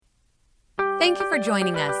Thank you for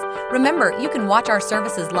joining us. Remember, you can watch our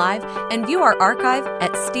services live and view our archive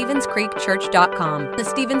at StevensCreekChurch.com, the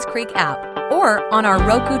Stevens Creek app, or on our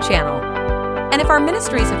Roku channel. And if our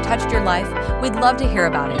ministries have touched your life, we'd love to hear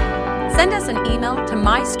about it. Send us an email to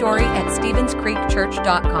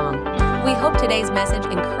mystory@StevensCreekChurch.com. We hope today's message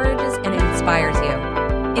encourages and inspires you.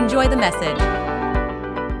 Enjoy the message.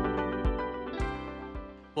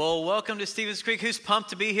 Well, welcome to Stevens Creek. Who's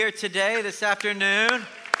pumped to be here today, this afternoon?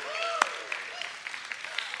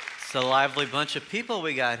 It's a lively bunch of people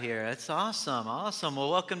we got here. That's awesome. Well,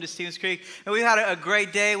 welcome to Stevens Creek. And we've had a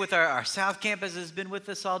great day with our South Campus has been with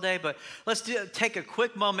us all day. But let's take a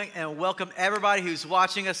quick moment and welcome everybody who's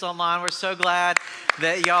watching us online. We're so glad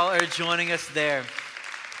that y'all are joining us there.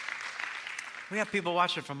 We have people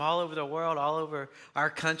watching from all over the world, all over our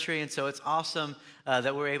country, and so it's awesome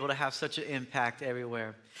that we're able to have such an impact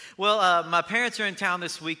everywhere. Well, my parents are in town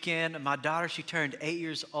this weekend. My daughter, she turned 8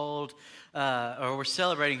 years old, or we're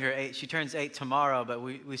celebrating her 8. She turns 8 tomorrow, but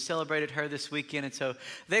we celebrated her this weekend, and so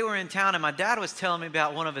they were in town, and my dad was telling me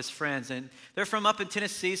about one of his friends, and they're from up in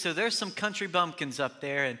Tennessee, so there's some country bumpkins up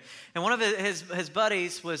there, and one of his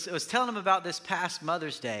buddies was telling him about this past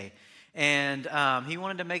Mother's Day. And he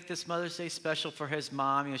wanted to make this Mother's Day special for his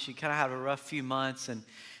mom. You know, she kind of had a rough few months. And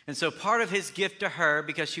so part of his gift to her,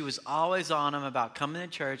 because she was always on him about coming to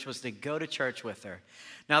church, was to go to church with her.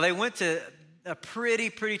 Now, they went to a pretty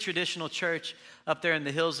traditional church up there in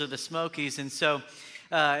the hills of the Smokies. And so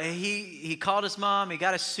he called his mom. He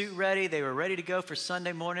got his suit ready. They were ready to go for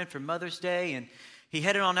Sunday morning for Mother's Day. And he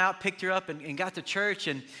headed on out, picked her up, and got to church.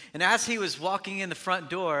 And as he was walking in the front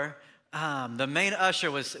door, the main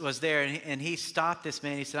usher was there, and he stopped this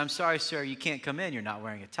man. He said, "I'm sorry, sir, you can't come in. You're not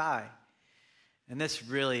wearing a tie." And this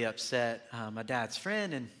really upset my dad's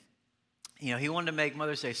friend, and he wanted to make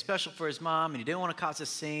Mother's Day special for his mom, and he didn't want to cause a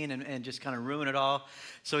scene and just kind of ruin it all.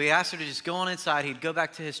 So he asked her to just go on inside. He'd go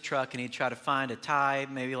back to his truck, and he'd try to find a tie,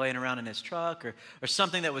 maybe laying around in his truck, or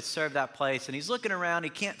something that would serve that place. And he's looking around. He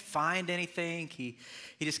can't find anything. He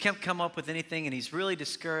just can't come up with anything, and he's really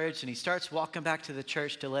discouraged, and he starts walking back to the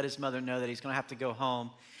church to let his mother know that he's going to have to go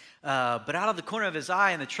home. But out of the corner of his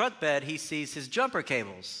eye in the truck bed, he sees his jumper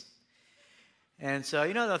cables. And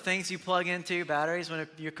so, the things you plug into your batteries when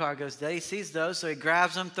your car goes dead, he sees those, so he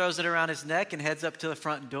grabs them, throws it around his neck, and heads up to the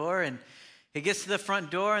front door. And he gets to the front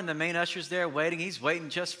door, and the main usher's there waiting. He's waiting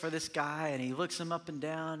just for this guy, and he looks him up and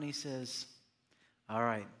down, and he says, "All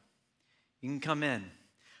right, you can come in.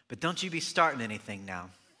 But don't you be starting anything now."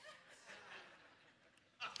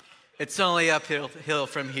 It's only uphill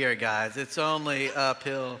from here, guys. It's only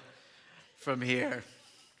uphill from here.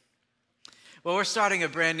 Well, we're starting a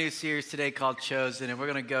brand new series today called Chosen, and we're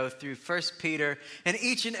going to go through 1 Peter. And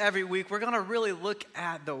each and every week, we're going to really look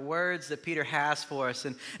at the words that Peter has for us.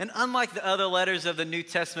 And unlike the other letters of the New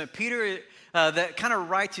Testament, Peter that kind of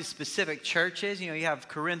write to specific churches. You have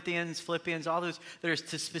Corinthians, Philippians, all those that are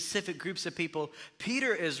to specific groups of people.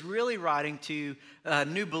 Peter is really writing to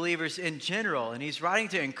new believers in general, and he's writing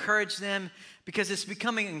to encourage them because it's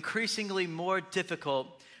becoming increasingly more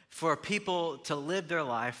difficult for people to live their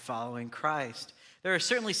life following Christ. There are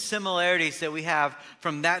certainly similarities that we have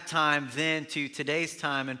from that time then to today's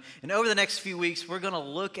time, and over the next few weeks, we're going to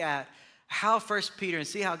look at how 1 Peter and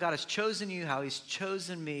see how God has chosen you, how he's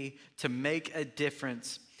chosen me to make a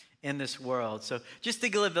difference in this world. So just to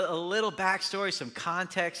give a little backstory, some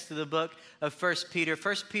context to the book of 1 Peter.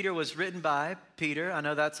 1 Peter was written by Peter. I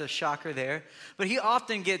know that's a shocker there. But he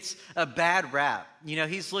often gets a bad rap.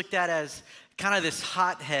 He's looked at as kind of this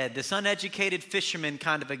hothead, this uneducated fisherman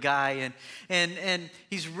kind of a guy. And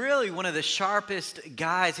he's really one of the sharpest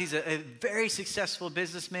guys. He's a very successful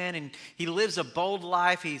businessman, and he lives a bold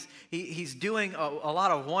life. He's doing a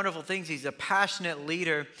lot of wonderful things. He's a passionate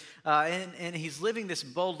leader, and he's living this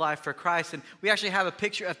bold life for Christ. And we actually have a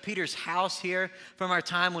picture of Peter's house here from our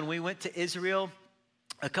time when we went to Israel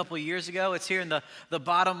a couple of years ago. It's here in the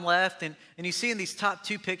bottom left. And you see in these top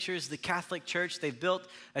two pictures, the Catholic Church. They've built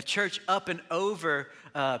a church up and over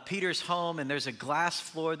Peter's home. And there's a glass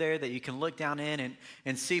floor there that you can look down in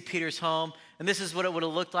and see Peter's home. And this is what it would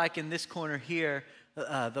have looked like in this corner here,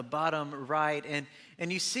 the bottom right.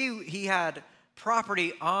 And you see he had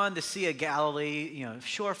property on the Sea of Galilee,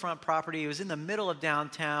 shorefront property. It was in the middle of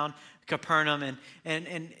downtown Capernaum,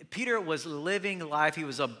 and Peter was living life. He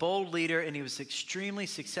was a bold leader, and he was extremely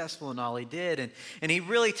successful in all he did. And he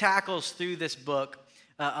really tackles through this book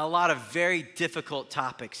a lot of very difficult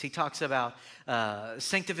topics. He talks about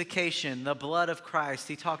sanctification, the blood of Christ.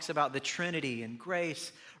 He talks about the Trinity and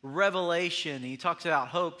grace, revelation. He talks about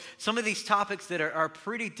hope. Some of these topics that are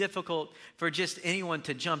pretty difficult for just anyone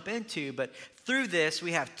to jump into. But through this,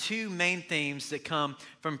 we have two main themes that come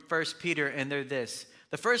from 1 Peter, and they're this.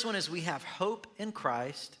 The first one is we have hope in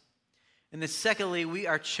Christ. And then secondly, we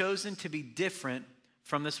are chosen to be different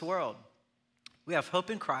from this world. We have hope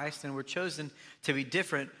in Christ, and we're chosen to be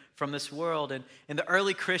different from this world. And the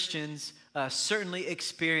early Christians certainly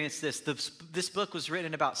experienced this. This book was written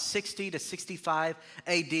in about 60 to 65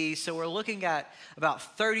 AD. So we're looking at about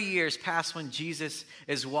 30 years past when Jesus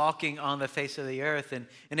is walking on the face of the earth. And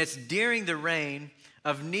it's during the reign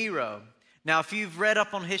of Nero. Now, if you've read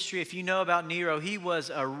up on history, if you know about Nero, he was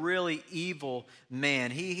a really evil man.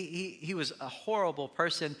 He was a horrible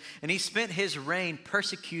person, and he spent his reign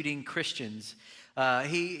persecuting Christians.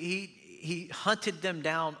 He hunted them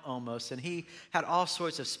down almost, and he had all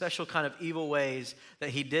sorts of special kind of evil ways that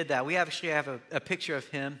he did that. We actually have a picture of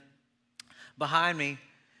him behind me.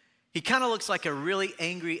 He kind of looks like a really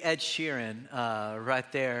angry Ed Sheeran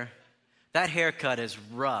right there. That haircut is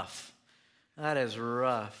rough. That is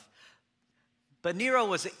rough. But Nero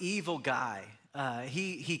was an evil guy.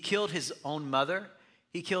 He killed his own mother.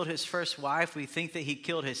 He killed his first wife. We think that he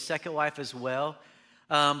killed his second wife as well.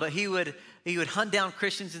 But he would hunt down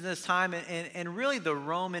Christians in this time. And really the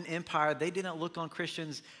Roman Empire, they didn't look on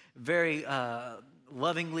Christians very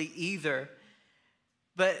lovingly either.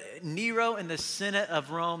 But Nero and the Senate of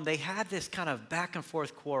Rome, they had this kind of back and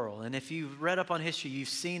forth quarrel. And if you've read up on history, you've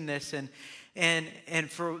seen this.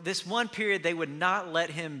 And for this one period, they would not let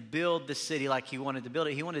him build the city like he wanted to build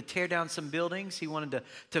it. He wanted to tear down some buildings. He wanted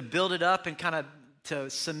to build it up and kind of to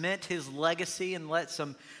cement his legacy and let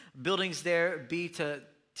some buildings there be to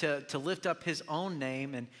lift up his own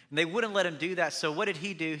name. And they wouldn't let him do that. So what did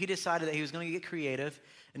he do? He decided that he was going to get creative.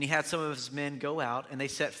 And he had some of his men go out and they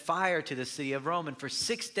set fire to the city of Rome. And for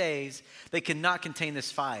 6 days, they could not contain this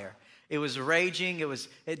fire. It was raging.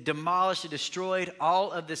 It demolished, it destroyed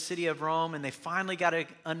all of the city of Rome. And they finally got it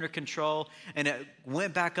under control. And it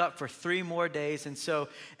went back up for 3 more days. And so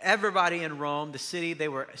everybody in Rome, the city, they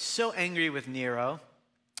were so angry with Nero.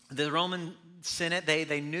 The Roman Senate,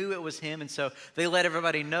 they knew it was him. And so they let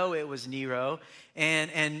everybody know it was Nero.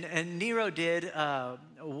 And Nero did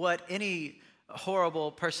what any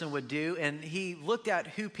horrible person would do, and he looked at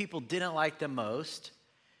who people didn't like the most,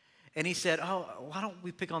 and he said, why don't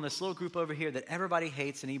we pick on this little group over here that everybody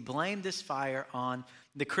hates, and he blamed this fire on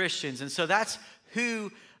the Christians. And so that's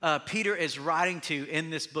who Peter is writing to in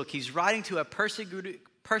this book. He's writing to a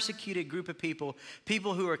persecuted group of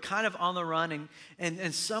people who are kind of on the run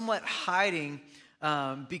and somewhat hiding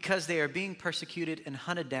because they are being persecuted and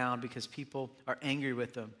hunted down because people are angry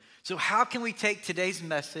with them. So how can we take today's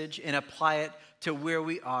message and apply it to where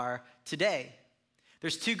we are today?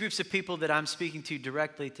 There's 2 groups of people that I'm speaking to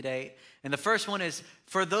directly today. And the first one is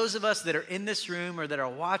for those of us that are in this room or that are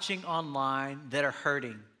watching online that are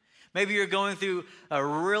hurting. Maybe you're going through a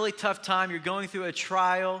really tough time. You're going through a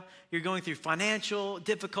trial. You're going through financial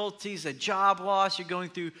difficulties, a job loss. You're going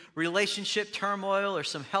through relationship turmoil or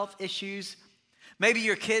some health issues. Maybe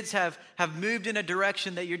your kids have moved in a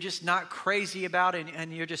direction that you're just not crazy about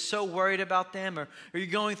and you're just so worried about them, or you're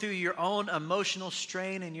going through your own emotional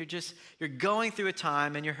strain and you're going through a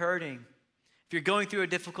time and you're hurting. If you're going through a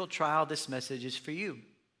difficult trial, this message is for you.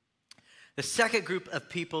 The second group of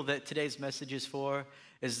people that today's message is for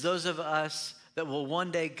is those of us that will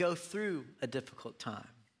one day go through a difficult time.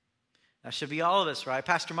 That should be all of us, right?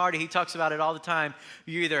 Pastor Marty, he talks about it all the time.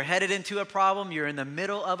 You're either headed into a problem, you're in the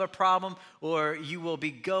middle of a problem, or you will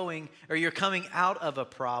be going, or you're coming out of a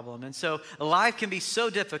problem. And so life can be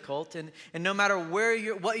so difficult, and no matter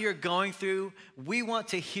what you're going through, we want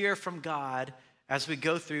to hear from God as we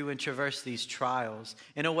go through and traverse these trials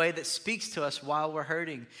in a way that speaks to us while we're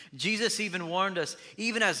hurting. Jesus even warned us,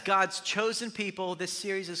 even as God's chosen people, this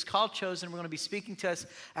series is called Chosen. We're going to be speaking to us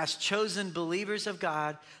as chosen believers of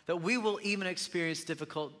God, that we will even experience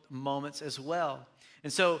difficult moments as well.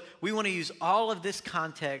 And so we want to use all of this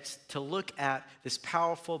context to look at this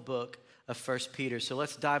powerful book of 1 Peter. So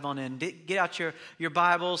let's dive on in. Get out your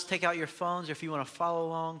Bibles, take out your phones, or if you want to follow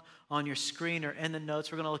along on your screen or in the notes,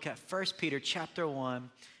 we're going to look at 1 Peter chapter 1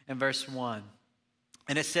 and verse 1.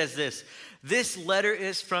 And it says this: "This letter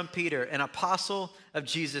is from Peter, an apostle of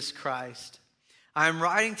Jesus Christ. I am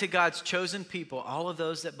writing to God's chosen people," all of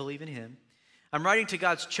those that believe in him. "I'm writing to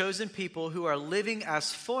God's chosen people who are living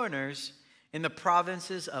as foreigners in the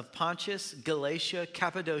provinces of Pontus, Galatia,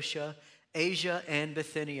 Cappadocia, Asia, and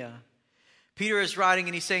Bithynia." Peter is writing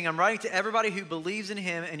and he's saying, I'm writing to everybody who believes in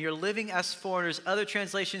him and you're living as foreigners. Other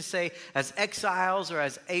translations say as exiles or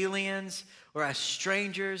as aliens or as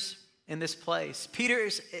strangers in this place.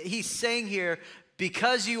 He's saying here,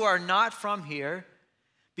 because you are not from here,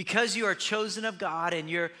 because you are chosen of God and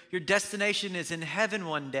your destination is in heaven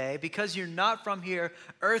one day, because you're not from here,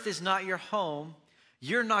 earth is not your home,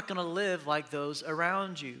 you're not going to live like those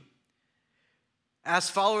around you.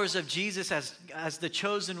 As followers of Jesus, as the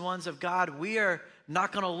chosen ones of God, we are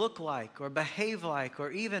not going to look like or behave like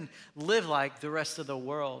or even live like the rest of the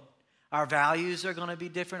world. Our values are going to be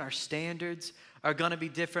different. Our standards are going to be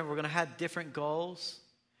different. We're going to have different goals.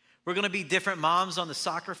 We're going to be different moms on the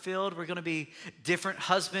soccer field. We're going to be different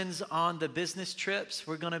husbands on the business trips.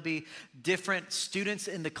 We're going to be different students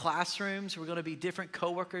in the classrooms. We're going to be different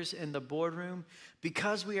coworkers in the boardroom.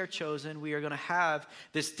 Because we are chosen, we are going to have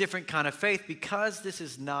this different kind of faith because this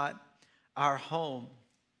is not our home.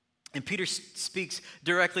 And Peter speaks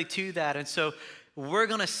directly to that. And so we're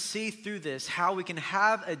going to see through this how we can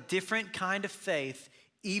have a different kind of faith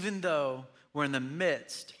even though we're in the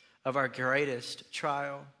midst of our greatest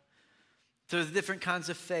trial. So there's different kinds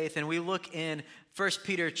of faith, and we look in 1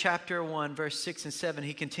 Peter chapter 1, verse 6 and 7.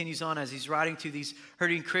 He continues on as he's writing to these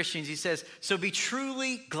hurting Christians. He says, so be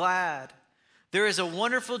truly glad. There is a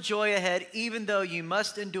wonderful joy ahead, even though you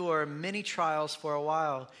must endure many trials for a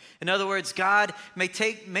while. In other words, God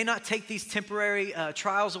may not take these temporary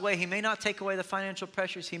trials away. He may not take away the financial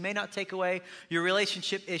pressures. He may not take away your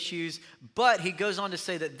relationship issues. But he goes on to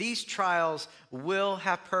say that these trials will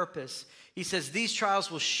have purpose. He says these trials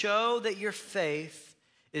will show that your faith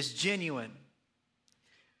is genuine.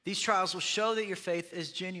 These trials will show that your faith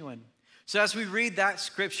is genuine. So as we read that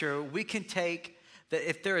scripture, we can take that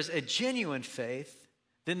if there is a genuine faith,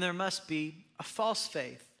 then there must be a false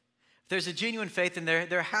faith. If there's a genuine faith, then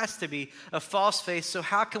there has to be a false faith. So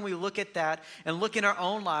how can we look at that and look in our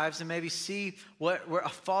own lives and maybe see where a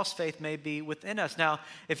false faith may be within us? Now,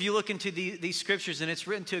 if you look into these scriptures, and it's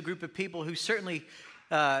written to a group of people who certainly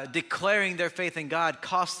declaring their faith in God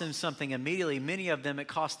cost them something immediately. Many of them, it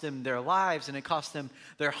cost them their lives and it cost them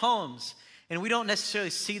their homes. And we don't necessarily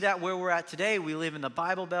see that where we're at today. We live in the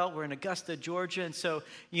Bible Belt. We're in Augusta, Georgia. And so,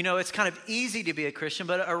 it's kind of easy to be a Christian.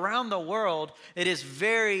 But around the world, it is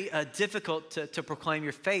very difficult to proclaim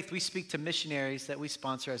your faith. We speak to missionaries that we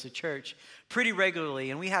sponsor as a church pretty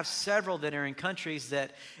regularly. And we have several that are in countries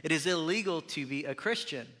that it is illegal to be a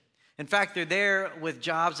Christian. In fact, they're there with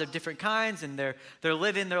jobs of different kinds, and they're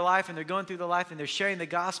living their life, and they're going through their life, and they're sharing the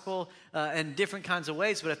gospel in different kinds of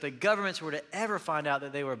ways. But if the governments were to ever find out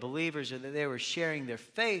that they were believers or that they were sharing their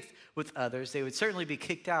faith with others, they would certainly be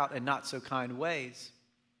kicked out in not so kind ways.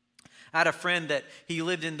 I had a friend that he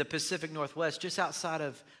lived in the Pacific Northwest, just outside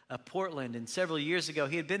of Portland, and several years ago,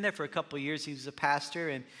 he had been there for a couple of years. He was a pastor,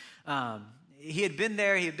 and he had been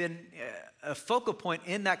there. He had been a focal point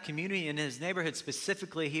in that community, in his neighborhood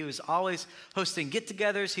specifically. He was always hosting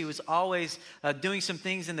get-togethers. He was always doing some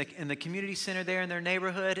things in the community center there in their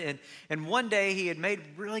neighborhood. And one day he had made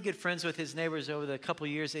really good friends with his neighbors over the couple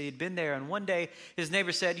of years that he had been there. And one day his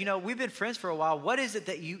neighbor said, we've been friends for a while. What is it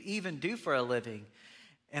that you even do for a living?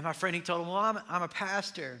 And my friend, he told him, well, I'm a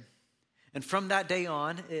pastor. And from that day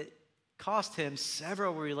on, it cost him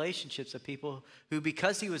several relationships of people who,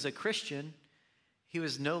 because he was a Christian, he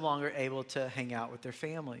was no longer able to hang out with their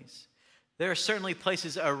families. There are certainly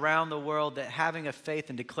places around the world that having a faith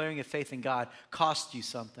and declaring a faith in God costs you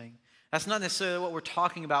something. That's not necessarily what we're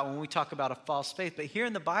talking about when we talk about a false faith. But here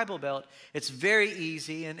in the Bible Belt, it's very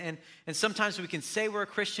easy. And sometimes we can say we're a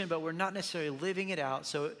Christian, but we're not necessarily living it out.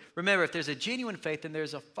 So remember, if there's a genuine faith, then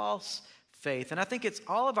there's a false faith. And I think it's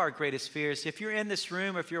all of our greatest fears. If you're in this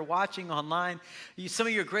room, or if you're watching online, some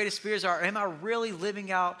of your greatest fears are, am I really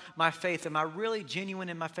living out my faith? Am I really genuine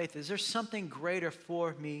in my faith? Is there something greater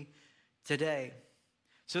for me today?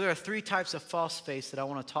 So there are three types of false faiths that I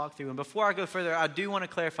want to talk through. And before I go further, I do want to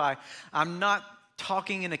clarify, I'm not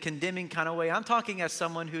talking in a condemning kind of way. I'm talking as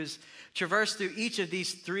someone who's traversed through each of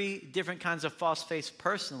these three different kinds of false faiths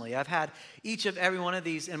personally. I've had each of every one of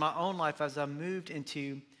these in my own life as I moved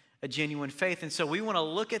into a genuine faith. And so we want to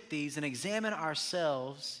look at these and examine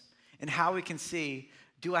ourselves and how we can see,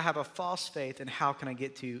 do I have a false faith and how can I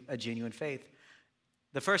get to a genuine faith?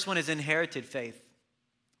 The first one is inherited faith.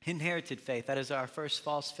 Inherited faith, that is our first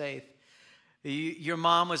false faith. Your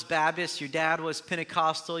mom was Baptist, your dad was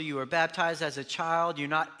Pentecostal, you were baptized as a child, you're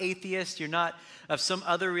not atheist, you're not of some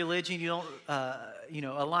other religion, you don't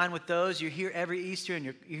align with those. You're here every Easter and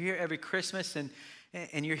you're here every Christmas and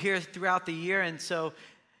you're here throughout the year, and so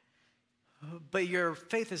but your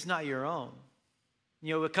faith is not your own.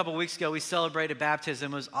 You know, a couple weeks ago, we celebrated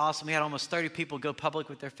baptism. It was awesome. We had almost 30 people go public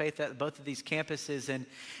with their faith at both of these campuses.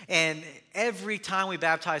 And every time we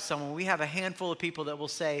baptize someone, we have a handful of people that will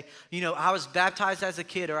say, you know, I was baptized as a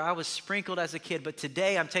kid or I was sprinkled as a kid, but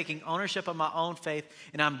today I'm taking ownership of my own faith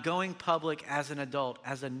and I'm going public as an adult,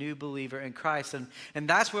 as a new believer in Christ. And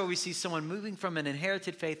that's where we see someone moving from an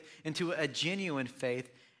inherited faith into a genuine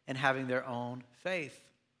faith and having their own faith.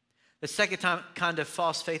 The second kind of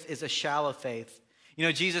false faith is a shallow faith. You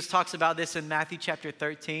know, Jesus talks about this in Matthew chapter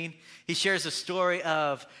 13. He shares a story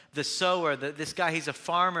of the sower. This guy, he's a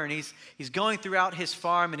farmer, and he's going throughout his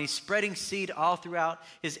farm, and he's spreading seed all throughout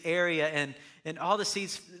his area, and all the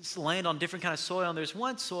seeds land on different kind of soil. And there's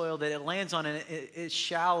one soil that it lands on, and it's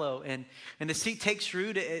shallow, and the seed takes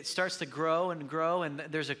root. It starts to grow, and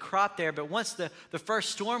there's a crop there. But once the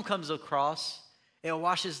first storm comes across, it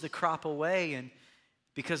washes the crop away, and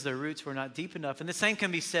because the roots were not deep enough. And the same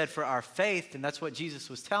can be said for our faith, and that's what Jesus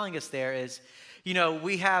was telling us there is, you know,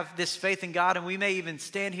 we have this faith in God, and we may even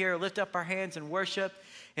stand here, lift up our hands and worship,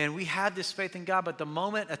 and we have this faith in God, but the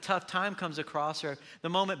moment a tough time comes across, or the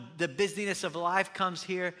moment the busyness of life comes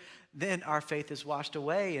here, then our faith is washed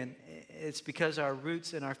away, and it's because our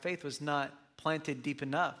roots and our faith was not planted deep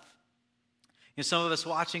enough. You know, some of us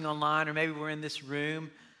watching online, or maybe we're in this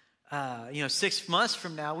room, 6 months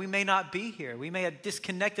from now, we may not be here. We may have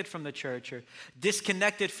disconnected from the church or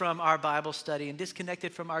disconnected from our Bible study and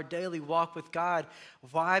disconnected from our daily walk with God.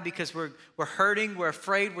 Why? Because we're hurting, we're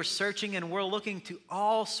afraid, we're searching, and we're looking to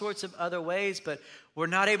all sorts of other ways, but we're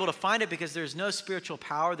not able to find it because there's no spiritual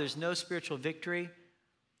power, there's no spiritual victory,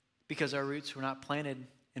 because our roots were not planted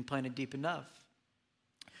deep enough.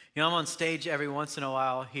 You know, I'm on stage every once in a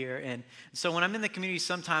while here, and so when I'm in the community,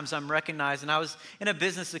 sometimes I'm recognized. And I was in a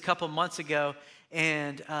business a couple months ago,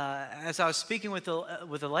 and as I was speaking with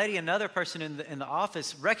a lady, another person in the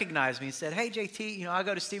office recognized me and said, "Hey, JT, you know, I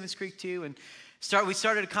go to Stevens Creek too." And we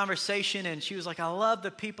started a conversation, and she was like, "I love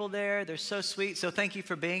the people there; they're so sweet. So thank you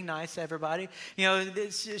for being nice, everybody. You know,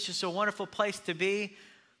 it's just a wonderful place to be."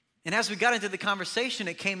 And as we got into the conversation,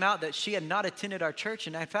 it came out that she had not attended our church,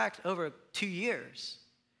 and in fact, over 2 years.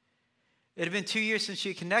 It had been 2 years since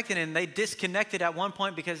she connected, and they disconnected at one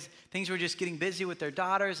point because things were just getting busy with their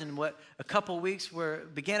daughters, and what a couple weeks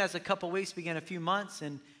began as a couple weeks, began a few months,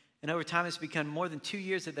 and over time it's become more than 2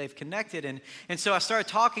 years that they've connected. And so I started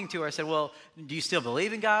talking to her. I said, "Well, do you still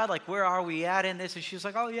believe in God? Like, where are we at in this?" And she was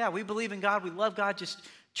like, "Oh yeah, we believe in God. We love God. Just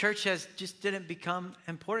church didn't become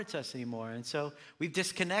important to us anymore. And so we've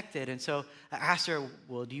disconnected." And so I asked her,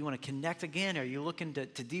 "Well, do you want to connect again? Are you looking to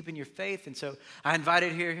deepen your faith?" And so I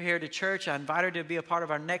invited her here to church. I invited her to be a part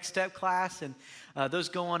of our Next Step class. And those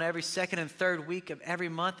go on every second and third week of every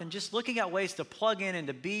month. And just looking at ways to plug in and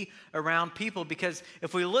to be around people. Because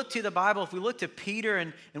if we look to the Bible, if we look to Peter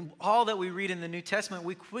and all that we read in the New Testament,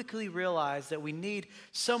 we quickly realize that we need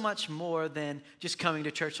so much more than just coming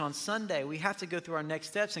to church on Sunday. We have to go through our next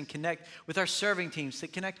steps and connect with our serving teams, to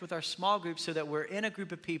connect with our small groups so that we're in a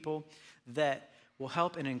group of people that will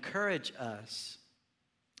help and encourage us.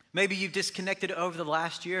 Maybe you've disconnected over the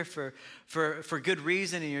last year for good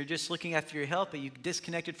reason, and you're just looking after your health, but you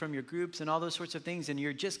disconnected from your groups and all those sorts of things, and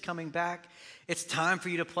you're just coming back. It's time for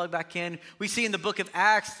you to plug back in. We see in the book of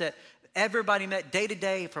Acts that everybody met day to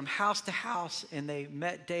day from house to house, and they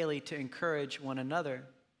met daily to encourage one another.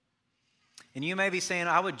 And you may be saying,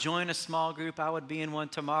 "I would join a small group, I would be in one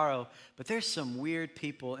tomorrow," but there's some weird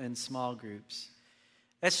people in small groups.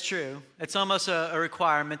 That's true. It's almost a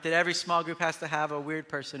requirement that every small group has to have a weird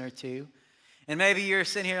person or two. And maybe you're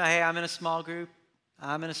sitting here, "Hey, I'm in a small group.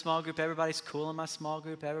 Everybody's cool in my small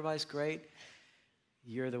group. Everybody's great."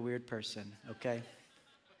 You're the weird person, okay?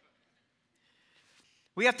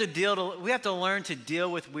 We have to learn to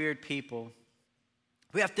deal with weird people.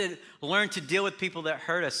 We have to learn to deal with people that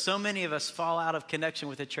hurt us. So many of us fall out of connection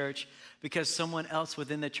with the church because someone else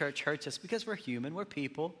within the church hurts us, because we're human, we're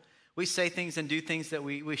people. We say things and do things that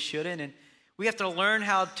we shouldn't, and we have to learn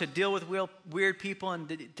how to deal with weird people and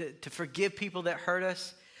to forgive people that hurt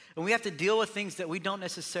us. And we have to deal with things that we don't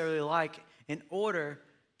necessarily like in order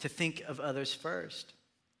to think of others first.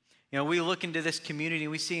 You know, we look into this community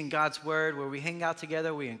and we see in God's word where we hang out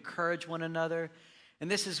together, we encourage one another. And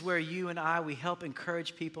this is where you and I, we help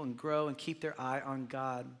encourage people and grow and keep their eye on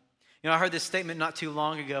God. You know, I heard this statement not too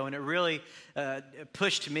long ago, and it really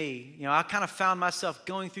pushed me. You know, I kind of found myself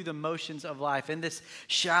going through the motions of life in this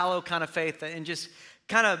shallow kind of faith, and just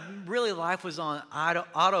kind of really life was on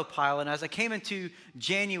autopilot. And as I came into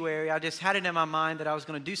January, I just had it in my mind that I was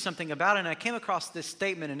going to do something about it, and I came across this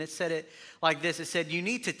statement, and it said it like this. It said, "You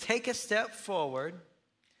need to take a step forward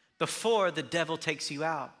before the devil takes you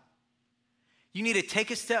out." You need to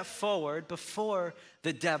take a step forward before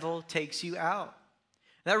the devil takes you out.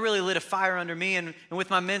 That really lit a fire under me, and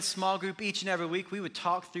with my men's small group each and every week, we would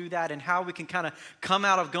talk through that and how we can kind of come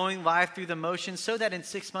out of going life through the motions so that in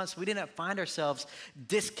 6 months we didn't find ourselves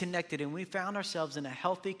disconnected and we found ourselves in a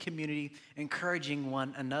healthy community encouraging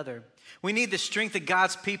one another. We need the strength of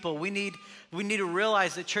God's people. We need to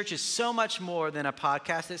realize that church is so much more than a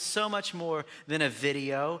podcast. It's so much more than a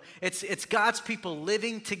video. It's God's people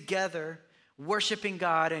living together, worshiping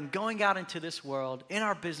God and going out into this world, in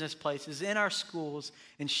our business places, in our schools,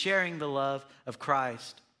 and sharing the love of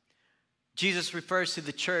Christ. Jesus refers to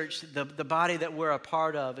the church, the body that we're a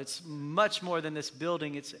part of. It's much more than this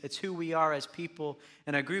building. It's who we are as people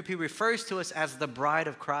in a group. He refers to us as the bride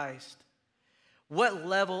of Christ. What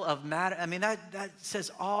level of matter? I mean, that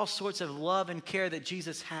says all sorts of love and care that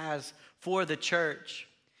Jesus has for the church.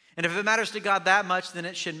 And if it matters to God that much, then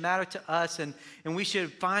it should matter to us, and we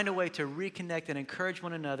should find a way to reconnect and encourage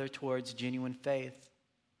one another towards genuine faith.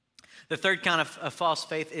 The third kind of false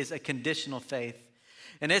faith is a conditional faith.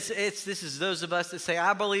 And this is those of us that say,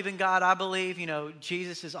 I believe in God, I believe,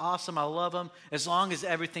 Jesus is awesome, I love him, as long as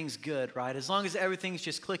everything's good, right? As long as everything's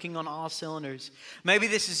just clicking on all cylinders. Maybe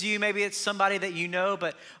this is you, maybe it's somebody that you know,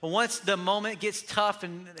 but once the moment gets tough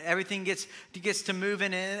and everything gets to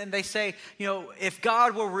moving, and they say, if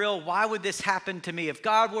God were real, why would this happen to me? If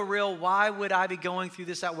God were real, why would I be going through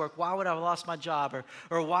this at work? Why would I have lost my job?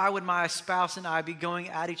 Or why would my spouse and I be going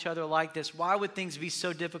at each other like this? Why would things be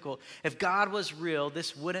so difficult? If God was real,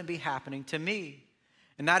 this wouldn't be happening to me.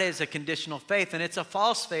 And that is a conditional faith, and it's a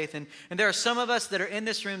false faith. And there are some of us that are in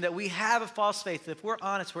this room that we have a false faith. If we're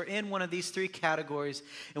honest, we're in one of these three categories,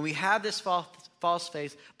 and we have this false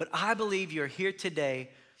faith. But I believe you're here today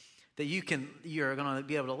that you're going to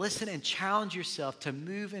be able to listen and challenge yourself to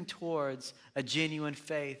move in towards a genuine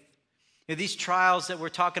faith. These trials that we're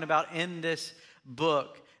talking about in this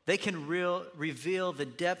book, they can reveal the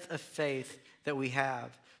depth of faith that we have.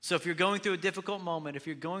 So if you're going through a difficult moment, if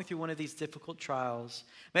you're going through one of these difficult trials,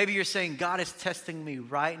 maybe you're saying, God is testing me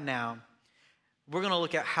right now. We're going to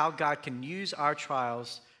look at how God can use our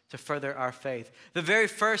trials to further our faith. The very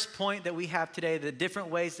first point that we have today, the different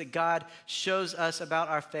ways that God shows us about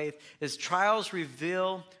our faith, is trials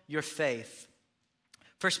reveal your faith.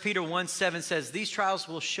 1 Peter 1:7 says, these trials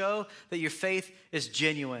will show that your faith is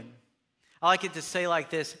genuine. I like it to say like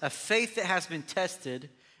this: a faith that has been tested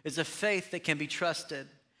is a faith that can be trusted.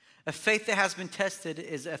 A faith that has been tested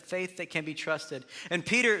is a faith that can be trusted. And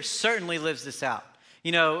Peter certainly lives this out.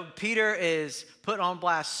 Peter is put on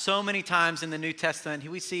blast so many times in the New Testament.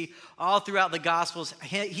 We see all throughout the Gospels,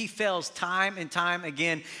 he fails time and time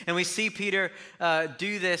again. And we see Peter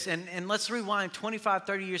do this. And let's rewind 25,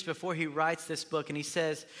 30 years before he writes this book. And he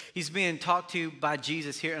says, he's being talked to by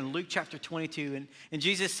Jesus here in Luke chapter 22. And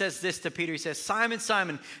Jesus says this to Peter. He says, Simon,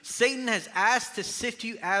 Simon, Satan has asked to sift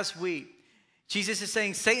you as wheat. Jesus is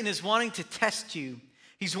saying Satan is wanting to test you.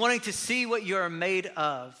 He's wanting to see what you're made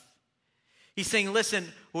of. He's saying, listen,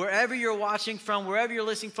 wherever you're watching from, wherever you're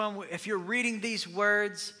listening from, if you're reading these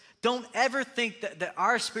words, don't ever think that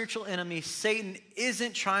our spiritual enemy, Satan,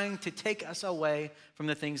 isn't trying to take us away from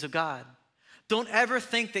the things of God. Don't ever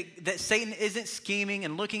think that Satan isn't scheming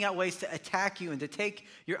and looking at ways to attack you and to take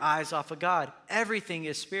your eyes off of God. Everything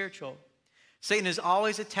is spiritual. Satan is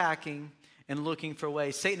always attacking and looking for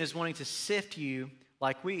ways. Satan is wanting to sift you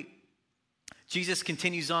like wheat. Jesus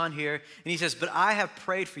continues on here, and he says, but I have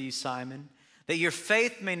prayed for you, Simon, that your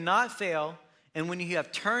faith may not fail, and when you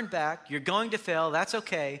have turned back, you're going to fail, that's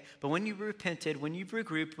okay, but when you've repented, when you've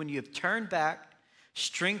regrouped, when you have turned back,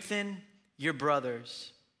 strengthen your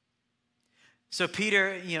brothers. So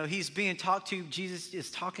Peter, he's being talked to. Jesus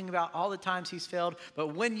is talking about all the times he's failed, but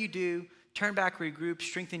when you do, turn back, regroup,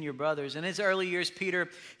 strengthen your brothers. In his early years, Peter,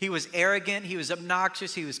 he was arrogant, he was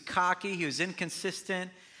obnoxious, he was cocky, he was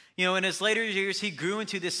inconsistent. In his later years, he grew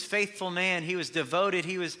into this faithful man. He was devoted,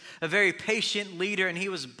 he was a very patient leader, and he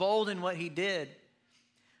was bold in what he did.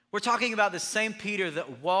 We're talking about the same Peter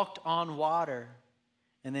that walked on water,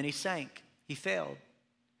 and then he sank. He failed.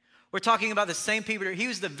 We're talking about the same Peter. He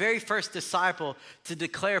was the very first disciple to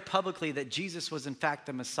declare publicly that Jesus was in fact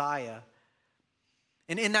the Messiah.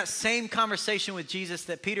 And in that same conversation with Jesus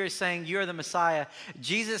that Peter is saying, you're the Messiah,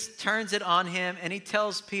 Jesus turns it on him and he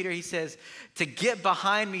tells Peter, he says, to get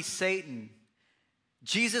behind me, Satan.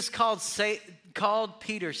 Jesus called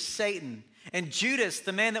Peter Satan. And Judas,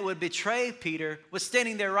 the man that would betray Peter, was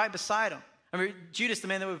standing there right beside him. Judas, the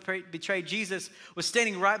man that would betray Jesus, was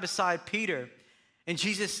standing right beside Peter. And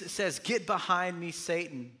Jesus says, get behind me,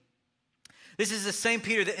 Satan. This is the same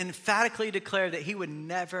Peter that emphatically declared that he would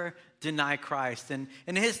never deny Christ. And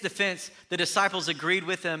in his defense, the disciples agreed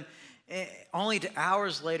with him. only to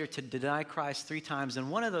hours later to deny Christ 3 times.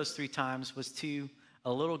 And one of those 3 times was to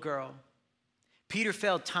a little girl. Peter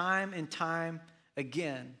failed time and time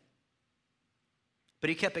again. But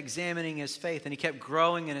he kept examining his faith, and he kept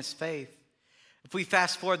growing in his faith. If we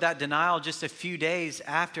fast forward that denial just a few days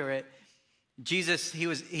after it, Jesus, he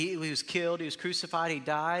was killed, he was crucified, he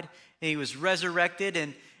died, and he was resurrected.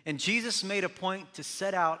 And Jesus made a point to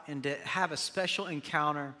set out and to have a special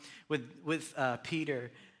encounter with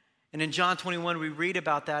Peter. And in John 21, we read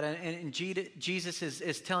about that. And Jesus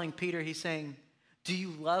is telling Peter, he's saying, do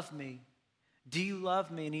you love me? Do you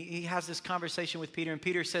love me? And he has this conversation with Peter. And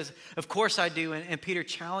Peter says, of course I do. And Peter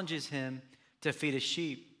challenges him to feed his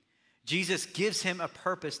sheep. Jesus gives him a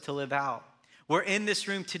purpose to live out. We're in this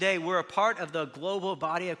room today. We're a part of the global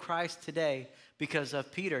body of Christ today because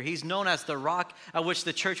of Peter. He's known as the rock at which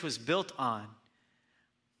the church was built on.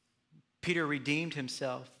 Peter redeemed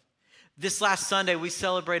himself. This last Sunday, we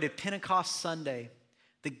celebrated Pentecost Sunday.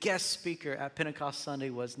 The guest speaker at Pentecost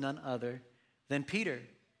Sunday was none other than Peter.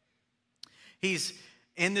 He's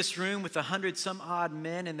in this room with 100-some-odd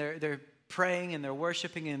men, and they're praying and they're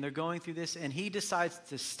worshiping and they're going through this, and he decides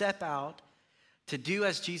to step out to do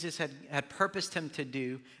as Jesus had purposed him to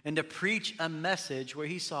do and to preach a message where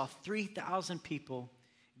he saw 3,000 people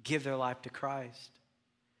give their life to Christ.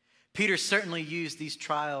 Peter certainly used these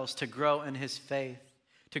trials to grow in his faith,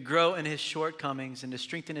 to grow in his shortcomings and to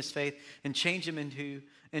strengthen his faith and change him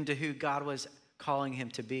into who God was calling him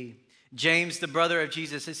to be. James, the brother of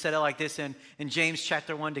Jesus, has said it like this in James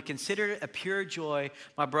chapter 1, to consider it a pure joy,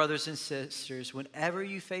 my brothers and sisters, whenever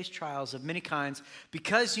you face trials of many kinds,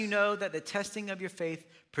 because you know that the testing of your faith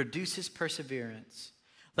produces perseverance.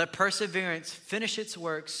 Let perseverance finish its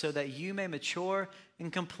work so that you may mature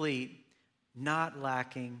and complete, not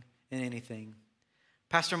lacking in anything.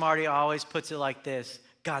 Pastor Marty always puts it like this: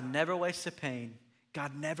 God never wastes a pain.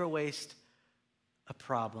 God never wastes a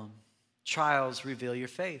problem. Trials reveal your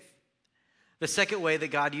faith. The second way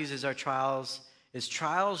that God uses our trials is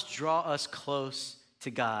trials draw us close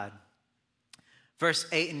to God. Verse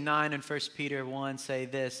 8 and 9 in 1 Peter 1 say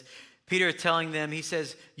this. Peter is telling them, he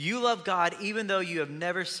says, you love God even though you have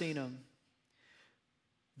never seen him.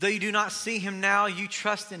 Though you do not see him now, you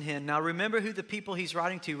trust in him. Now remember who the people he's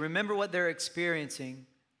writing to. Remember what they're experiencing.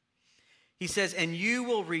 He says, and you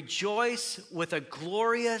will rejoice with a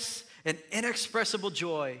glorious and inexpressible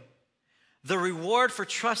joy. The reward for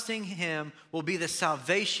trusting him will be the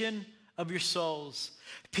salvation of your souls.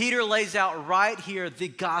 Peter lays out right here the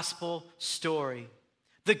gospel story,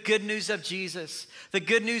 the good news of Jesus. The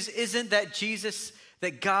good news isn't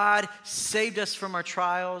that God saved us from our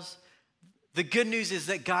trials. The good news is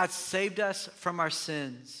that God saved us from our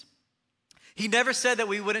sins. He never said that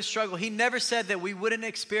we wouldn't struggle. He never said that we wouldn't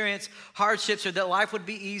experience hardships or that life would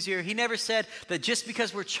be easier. He never said that just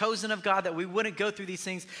because we're chosen of God that we wouldn't go through these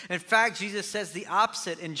things. In fact, Jesus says the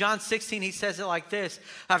opposite. In John 16, he says it like this: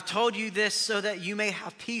 I've told you this so that you may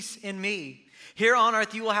have peace in me. Here on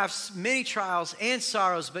earth you will have many trials and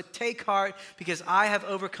sorrows, but take heart because I have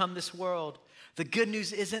overcome this world. The good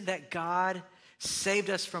news isn't that God saved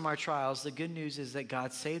us from our trials. The good news is that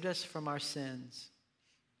God saved us from our sins.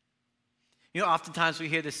 You know, oftentimes we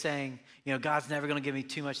hear this saying, you know, God's never going to give me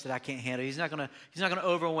too much that I can't handle. He's not going to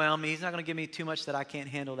overwhelm me. He's not going to give me too much that I can't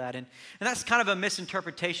handle that. And that's kind of a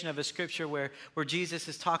misinterpretation of a scripture where Jesus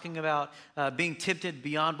is talking about being tempted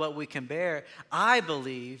beyond what we can bear. I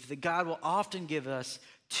believe that God will often give us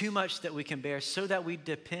too much that we can bear so that we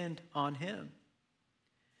depend on him.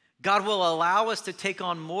 God will allow us to take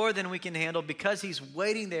on more than we can handle because he's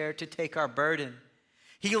waiting there to take our burden.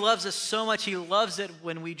 He loves us so much. He loves it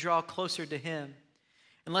when we draw closer to him.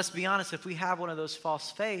 And let's be honest, if we have one of those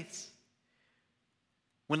false faiths,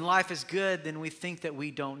 when life is good, then we think that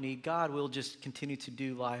we don't need God. We'll just continue to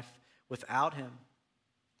do life without him.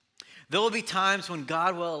 There will be times when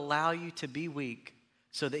God will allow you to be weak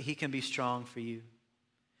so that he can be strong for you.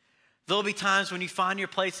 There will be times when you find your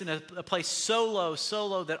place in a place so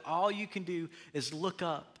low that all you can do is look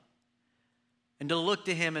up and to look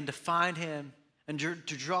to him and to find him and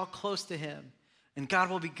to draw close to him. And God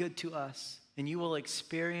will be good to us. And you will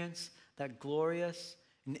experience that glorious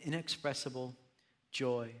and inexpressible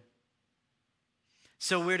joy.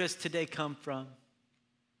 So where does today come from?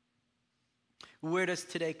 Where does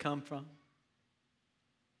today come from?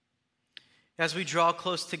 As we draw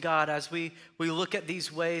close to God, as we look at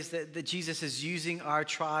these ways that Jesus is using our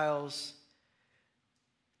trials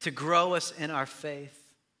to grow us in our faith.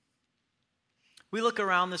 We look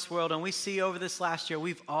around this world and we see over this last year,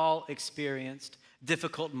 we've all experienced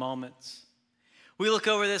difficult moments. We look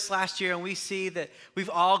over this last year and we see that we've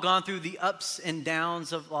all gone through the ups and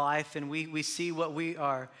downs of life, and we see what we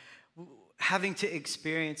are, having to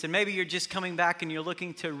experience. And maybe you're just coming back and you're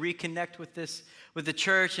looking to reconnect with the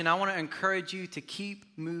church. And I want to encourage you to keep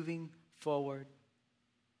moving forward.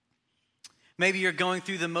 Maybe you're going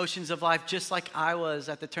through the motions of life just like I was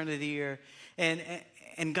at the turn of the year.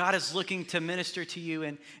 And God is looking to minister to you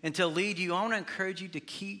and to lead you. I want to encourage you to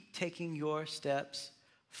keep taking your steps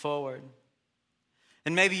forward.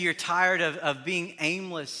 And maybe you're tired of being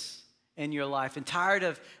aimless in your life and tired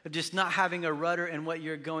of just not having a rudder in what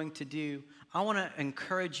you're going to do. I want to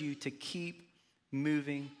encourage you to keep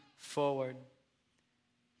moving forward.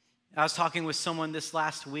 I was talking with someone this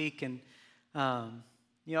last week, and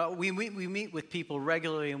we meet with people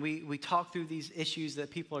regularly, and we talk through these issues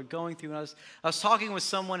that people are going through. And I was talking with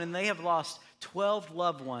someone, and they have lost 12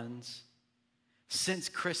 loved ones since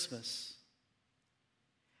Christmas.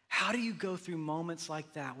 How do you go through moments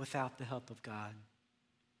like that without the help of God?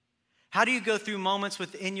 How do you go through moments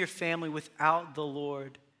within your family without the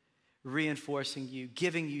Lord reinforcing you,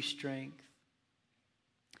 giving you strength?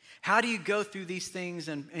 How do you go through these things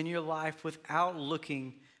in your life without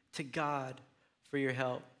looking to God for your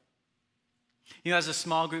help? As a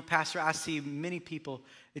small group pastor, I see many people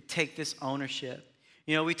take this ownership.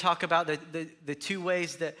 We talk about the two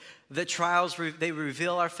ways that trials, they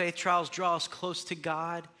reveal our faith. Trials draw us close to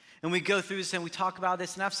God. And we go through this and we talk about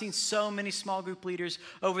this. And I've seen so many small group leaders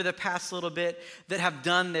over the past little bit that have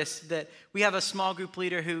done this. That we have a small group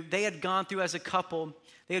leader who they had gone through as a couple.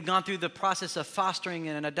 They had gone through the process of fostering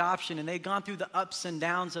and adoption, and they had gone through the ups and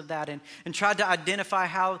downs of that and tried to identify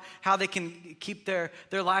how they can keep their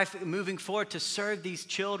life moving forward to serve these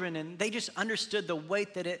children. And they just understood the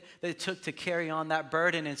weight that it took to carry on that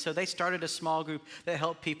burden. And so they started a small group that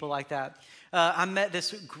helped people like that. I met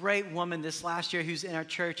this great woman this last year who's in our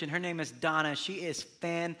church, and her name is Donna. She is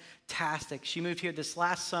fantastic. She moved here this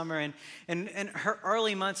last summer, and in her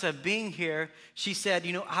early months of being here, she said,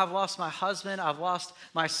 I've lost my husband, I've lost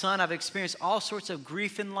my son, I've experienced all sorts of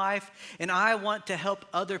grief in life, and I want to help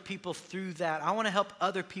other people through that. I want to help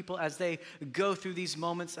other people as they go through these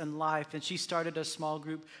moments in life, and she started a small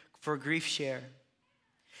group for Grief Share.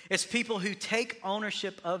 It's people who take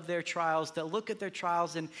ownership of their trials, that look at their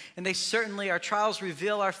trials, and they certainly, our trials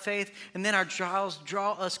reveal our faith, and then our trials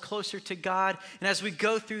draw us closer to God. And as we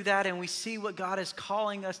go through that and we see what God is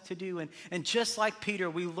calling us to do, and just like Peter,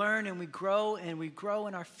 we learn and we grow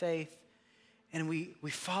in our faith, and we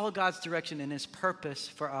follow God's direction and his purpose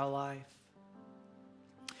for our life.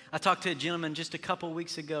 I talked to a gentleman just a couple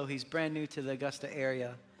weeks ago. He's brand new to the Augusta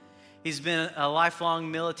area. He's been a lifelong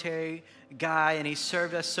military guy, and he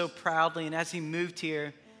served us so proudly. And as he moved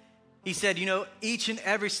here, he said, each and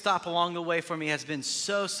every stop along the way for me has been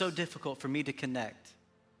so difficult for me to connect.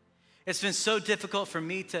 It's been so difficult for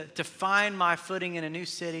me to find my footing in a new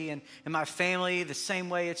city and my family the same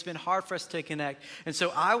way. It's been hard for us to connect. And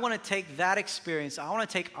so I want to take that experience. I want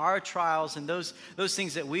to take our trials and those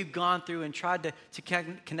things that we've gone through and tried to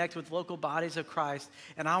connect with local bodies of Christ.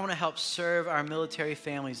 And I want to help serve our military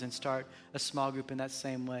families and start a small group in that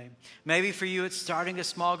same way. Maybe for you, it's starting a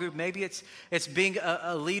small group. Maybe it's being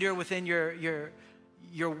a leader within your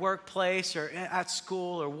workplace or at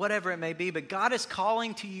school or whatever it may be, but God is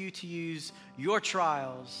calling to you to use your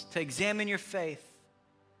trials to examine your faith,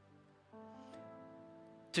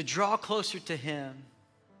 to draw closer to him,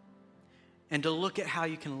 and to look at how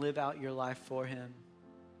you can live out your life for him.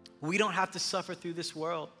 We don't have to suffer through this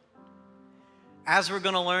world. As we're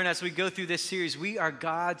going to learn as we go through this series, we are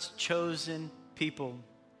God's chosen people.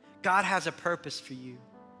 God has a purpose for you.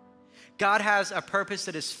 God has a purpose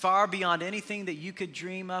that is far beyond anything that you could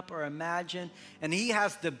dream up or imagine, and he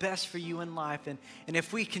has the best for you in life. And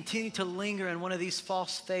if we continue to linger in one of these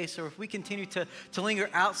false faiths, or if we continue to linger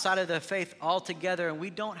outside of the faith altogether, and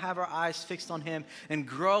we don't have our eyes fixed on him and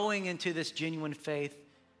growing into this genuine faith,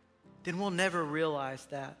 then we'll never realize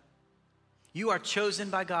that. You are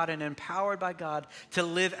chosen by God and empowered by God to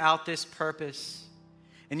live out this purpose.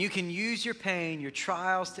 And you can use your pain, your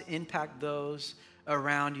trials, to impact those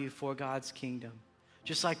around you for God's kingdom.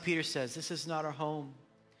 Just like Peter says, this is not our home.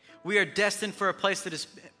 We are destined for a place that is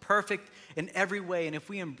perfect in every way. And if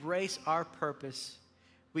we embrace our purpose,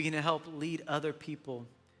 we can help lead other people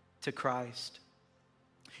to Christ.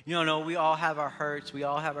 We all have our hurts. We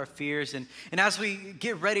all have our fears. And as we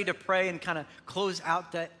get ready to pray and kind of close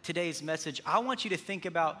out today's message, I want you to think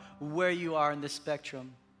about where you are in the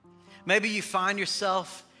spectrum. Maybe you find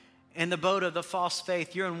yourself in the boat of the false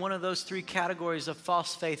faith. You're in one of those three categories of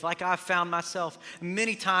false faith, like I've found myself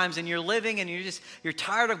many times, and you're living and you're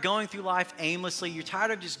tired of going through life aimlessly. You're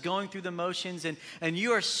tired of just going through the motions, and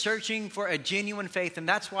you are searching for a genuine faith, and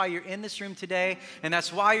that's why you're in this room today, and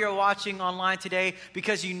that's why you're watching online today,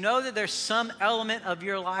 because you know that there's some element of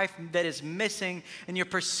your life that is missing, and you're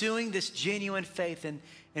pursuing this genuine faith, and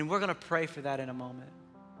we're going to pray for that in a moment.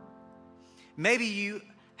 Maybe you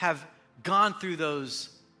have gone through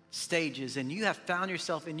those stages and you have found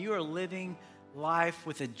yourself and you are living life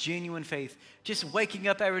with a genuine faith. Just waking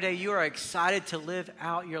up every day, you are excited to live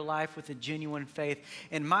out your life with a genuine faith.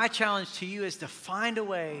 And my challenge to you is to find a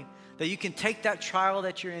way that you can take that trial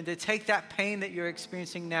that you're in, to take that pain that you're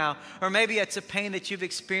experiencing now, or maybe it's a pain that you've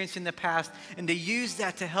experienced in the past, and to use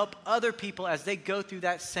that to help other people as they go through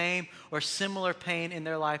that same or similar pain in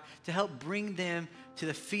their life, to help bring them to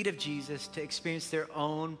the feet of Jesus to experience their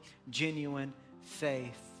own genuine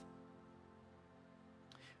faith.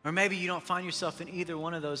 Or maybe you don't find yourself in either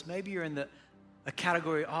one of those. Maybe you're in a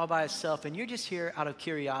category all by itself and you're just here out of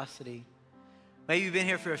curiosity. Maybe you've been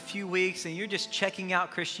here for a few weeks and you're just checking out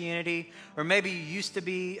Christianity. Or maybe you used to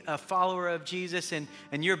be a follower of Jesus and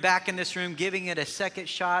you're back in this room giving it a second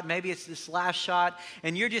shot. Maybe it's this last shot.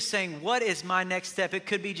 And you're just saying, what is my next step? It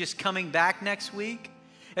could be just coming back next week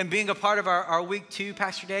and being a part of our week 2.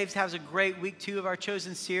 Pastor Dave has a great week 2 of our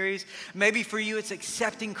Chosen series. Maybe for you, it's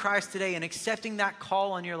accepting Christ today and accepting that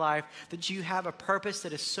call on your life that you have a purpose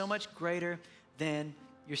that is so much greater than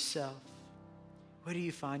yourself. Where do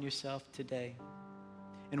you find yourself today?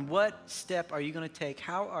 And what step are you going to take?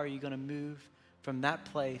 How are you going to move from that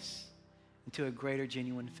place into a greater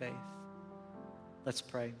genuine faith? Let's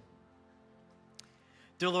pray.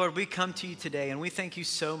 Dear Lord, we come to you today and we thank you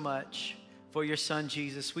so much for your son,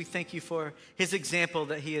 Jesus. We thank you for his example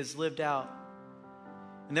that he has lived out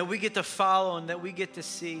and that we get to follow and that we get to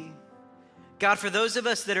see. God, for those of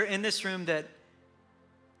us that are in this room that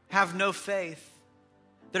have no faith,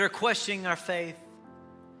 that are questioning our faith,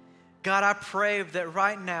 God, I pray that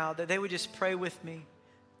right now that they would just pray with me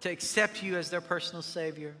to accept you as their personal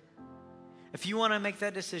Savior. If you want to make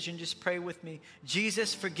that decision, just pray with me.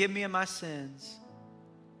 Jesus, forgive me of my sins.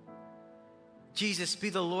 Jesus, be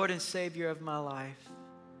the Lord and Savior of my life.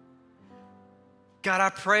 God, I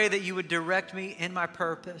pray that you would direct me in my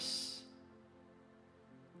purpose.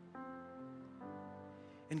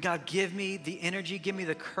 And God, give me the energy, give me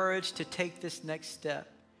the courage to take this next step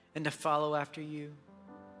and to follow after you.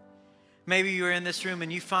 Maybe you're in this room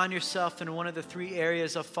and you find yourself in one of the 3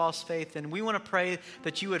 areas of false faith, and we want to pray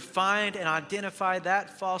that you would find and identify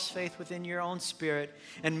that false faith within your own spirit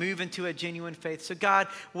and move into a genuine faith. So God,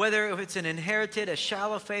 whether it's an inherited, a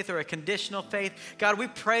shallow faith, or a conditional faith, God, we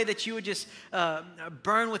pray that you would just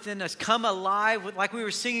burn within us, come alive, like we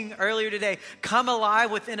were singing earlier today, come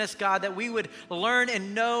alive within us, God, that we would learn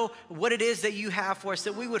and know what it is that you have for us,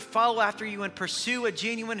 that we would follow after you and pursue a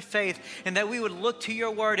genuine faith, and that we would look to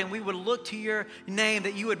your word and we would look to your name,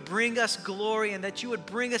 that you would bring us glory and that you would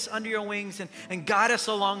bring us under your wings and guide us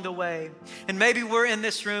along the way. And maybe we're in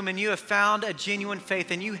this room and you have found a genuine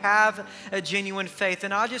faith and you have a genuine faith.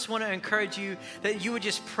 And I just want to encourage you that you would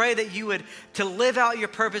just pray that you would to live out your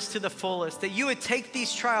purpose to the fullest, that you would take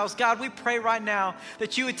these trials. God, we pray right now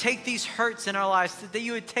that you would take these hurts in our lives, that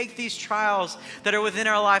you would take these trials that are within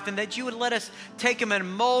our life and that you would let us take them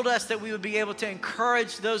and mold us, that we would be able to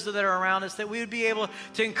encourage those that are around us, that we would be able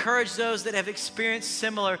to encourage those that have experienced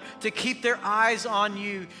similar, to keep their eyes on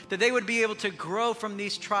you, that they would be able to grow from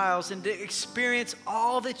these trials and to experience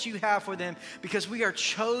all that you have for them, because we are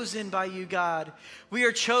chosen by you, God. We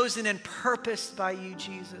are chosen and purposed by you,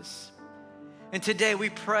 Jesus. And today we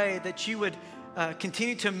pray that you would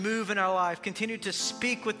continue to move in our life, continue to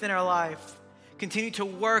speak within our life, continue to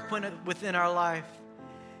work within our life.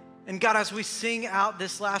 And God, as we sing out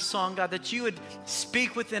this last song, God, that you would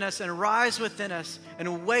speak within us and rise within us and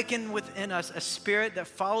awaken within us a spirit that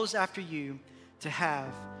follows after you to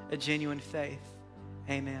have a genuine faith.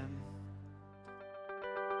 Amen.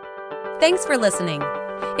 Thanks for listening.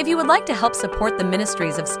 If you would like to help support the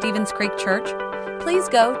ministries of Stevens Creek Church, please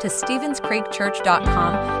go to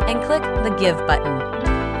StevensCreekChurch.com and click the Give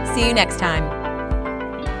button. See you next time.